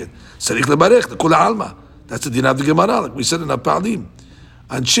not eating it. צריך לברך, לכל העלמא. That's the din of the Gemara, like we said in הפעלים.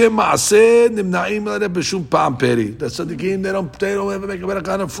 אנשי מעשה נמנעים לראה בשום פעם פרי. הצדיקים, they don't ever make a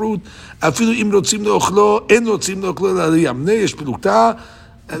ברכה on a fruit. אפילו אם רוצים לאוכלו, אין רוצים לאוכלו להריח. יש פלוגתא,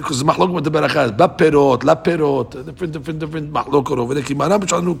 because זה מחלוקת את הברכה, בפירות, לפירות, different מחלוקות, וכמענה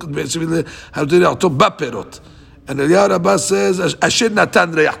בשענו להראות ריח טוב בפירות. And אליהו רבה says, אשר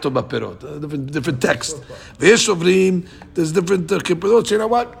נתן ריח טוב בפירות. different text. ויש אומרים, there's different פירות, you know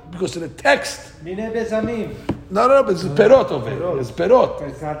what? Because in the text, מיני בזמים. No, but it's perot over here. It's perot.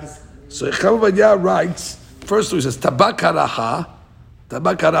 So Chacham Ovadia writes, first he says, Tabak haracha.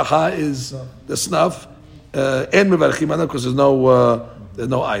 Tabak haracha is the snuff. En mevarchim alav, because there's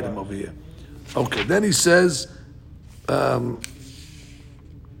no item over here. Okay, then he says,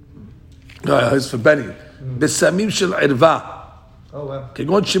 it's for Benny. Besamim shel irva.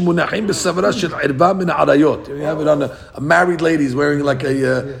 כגון שמונחים בסברה של ערבה מן העריות. You have it on a married lady is wearing like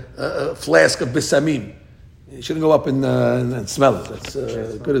a flask of besamim. You shouldn't go up and smell it. That's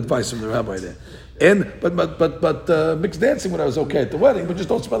good advice from the rabbi there. But mixed dancing when I was okay at the wedding, but just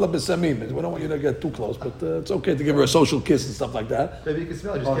don't smell a besamim. We don't want you to get too close, but it's okay to give her a social kiss and stuff like that. Maybe you can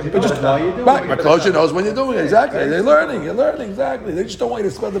smell it. Right, my closure knows when you're doing it. Exactly. They're learning. You're learning. Exactly. They just don't want you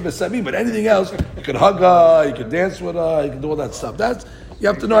to smell the besamim. But anything else, you can hug her, you can dance with her, you can do all that stuff. You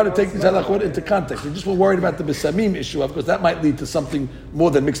have to know how to take these halachot into context. You just were worried about the besamim issue, because that might lead to something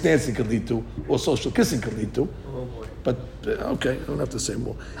more than mixed dancing could lead to, or social kissing could lead to. But okay, I don't have to say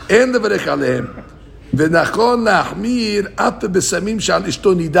more. אין לברך עליהם, ונכון להחמיר אף בבשמים שעל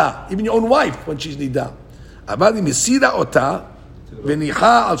אשתו נידה, even your own wife when she's נידה. אבל אם הסירה אותה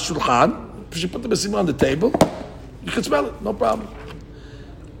וניחה על שולחן, she put the besamim on the table, You can smell it, no problem.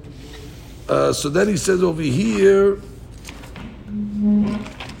 So then he says over here,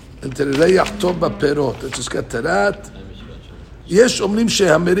 into the ריח טוב בפירות. Let's just get to that. יש אומרים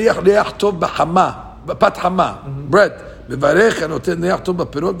שהמריח ריח טוב בחמה, בפת חמה, bread. מברך הנותן ריח טוב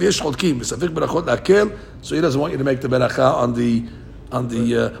בפירות, ויש חולקים, מספק ברכות להקל, so he doesn't want you to make the beracha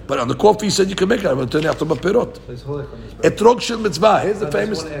but on the coffee he said you can make it, אבל נותן ריח טוב בפירות. אתרוג של מצווה, here's the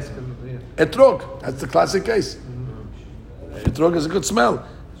famous, אתרוג, that's the classic case. אתרוג is a good smell.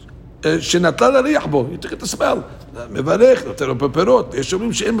 שנטלה להריח בו, you took it to smell. מברך, נותן לו בפירות. יש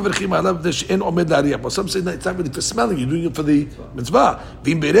אומרים שאין מברכים עליו, שאין עומד להריח בו. Some say it's not really for smelling, you're doing it for the מצווה.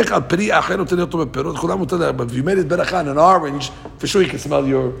 ואם ברך על פרי אחר נותן אותו בפירות, כולם נותן להריח. But if you made it ברכה on an orange, for sure you can smell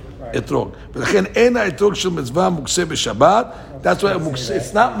your אתרוג. ולכן אין האתרוג של מצווה מוקצה בשבת. That's why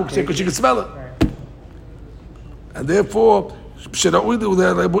it's not מוקצה, because you can smell it. And therefore, שראוי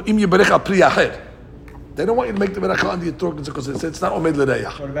אם יברך על פרי אחר. They don't want you to make the beracha on the etrog because it's not omed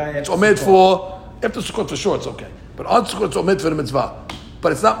l'reach. It's omed for after Sukkot for sure. It's okay, but on Sukkot it's omed for the mitzvah.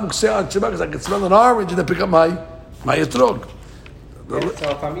 But it's not mukseh on Shabbat because I can smell an orange and then pick up my etrog. So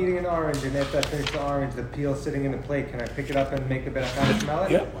if I'm eating an orange and after I finish the orange, the peel sitting in the plate, can I pick it up and make the beracha and smell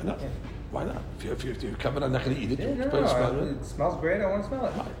it? Yeah, why not? Yeah. Why not? If you're covered, I'm not going to eat it. Yeah, it smells great. I want to smell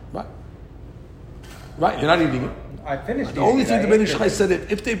it. Right. You're not eating it. I finished. The only thing the Ben Ish Chai said that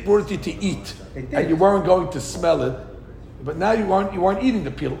if they brought it to you to eat and you weren't going to smell it, but now you weren't eating the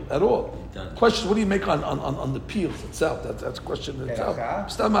peel at all. Question: what do you make on the peels itself? That's a question itself. I'll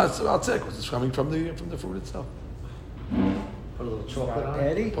say because it's coming from the fruit itself. Put a little chocolate on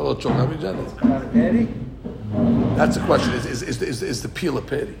it. Put a little chocolate on it. That's the question: is the peel a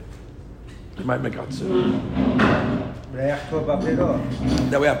patty? You might make out soon.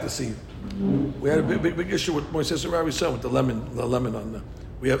 Now we have to see. We had a big issue with Moises and Rabbi Son with the lemon on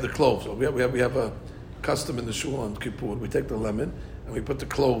we have the cloves. We have a custom in the shul on Kippur. We take the lemon and we put the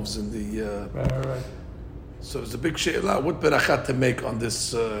cloves in the. Right. So it's a big she'elah. What berachat to make on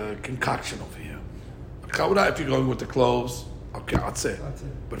this concoction over here? Chawra, if you're going with the cloves, okay, I'd say.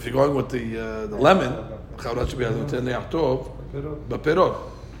 But if you're going with the lemon, chawra should be able to ne'ach tov, b'perot.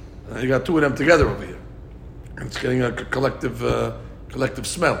 And you got two of them together over here, and it's getting a collective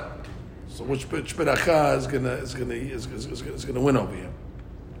smell. So which beracha is gonna win over here?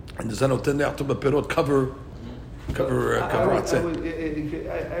 And does that noten ne'ach tov b'perot cover atzeh?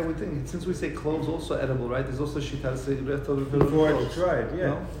 I would think since we say cloves also edible, right? There's also shita say before it's dried. Yeah,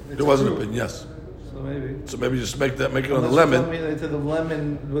 no? There wasn't a opinion, yes. So maybe just make it on the lemon. To the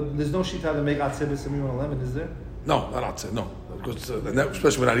lemon, there's no shita to make atzeh b'samim on a lemon, is there? No, not atzeh. No, because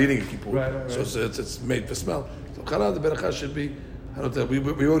especially when not eating it, Kippur. Right. So it's made for smell. So chara the beracha should be. I don't know. We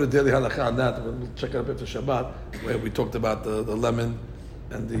wrote a daily halakha on that. We'll check it up after Shabbat, where we talked about the lemon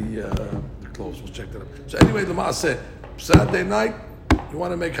and the cloves. We'll check that up. So anyway, the Ma'aseh, Saturday night, you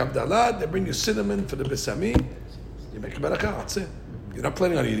want to make havdalah. They bring you cinnamon for the besamim. You make a beracha. That's it. You're not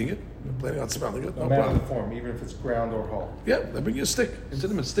planning on eating it. You're planning on smelling it. No matter the form, even if it's ground or whole. Yeah, they bring you a stick,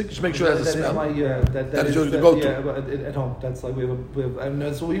 cinnamon stick. Just make sure it has a smell. That is usually the go-to. Yeah, at home, that's like we have and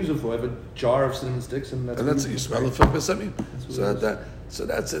that's what we use it for. I have a jar of cinnamon sticks, and that's you smell it for besamim. So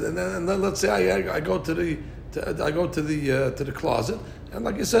that's it. And then let's say I go to the closet, and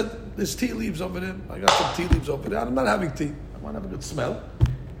like I said, there's tea leaves over there. I got some tea leaves over there. I'm not having tea. I want to have a good smell.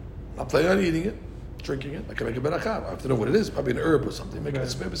 I'm planning on eating it, drinking it. I can make a beracha. I have to know what it is. Probably an herb or something. Make it a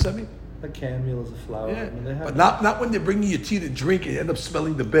besamim. A canned meal is a flower. Yeah. But not when they're bringing you tea to drink and you end up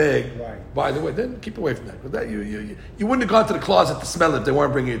smelling the bag. Right. By the way, then keep away from that. But that you wouldn't have gone to the closet to smell it if they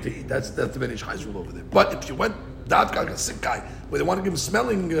weren't bringing it to eat. That's the Ben Ish Chai's rule over there. But if you went like a sick guy where they want to give him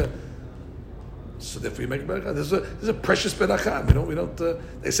smelling, so therefore you make a beracha. There's a precious beracha. We don't.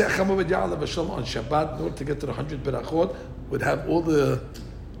 They say Chama v'Ya'ala v'Shalom on Shabbat in order to get to the 100 berachot would have all the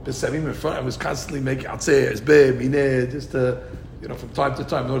besamim in front. I was constantly making atzeh, esbeh, mineh, just from time to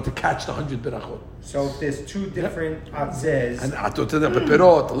time in order to catch the 100 berachot. So if there's two different atzehs, and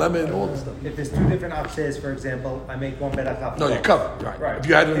pepperot, the lemon, all the stuff. If there's two different atzehs, for example, I make one beracha. No, you cover. Right. If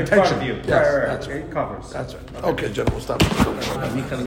you had an in intention. Front of you. Yes, right. That's right. It covers. That's right. Okay, gentlemen, we'll stop.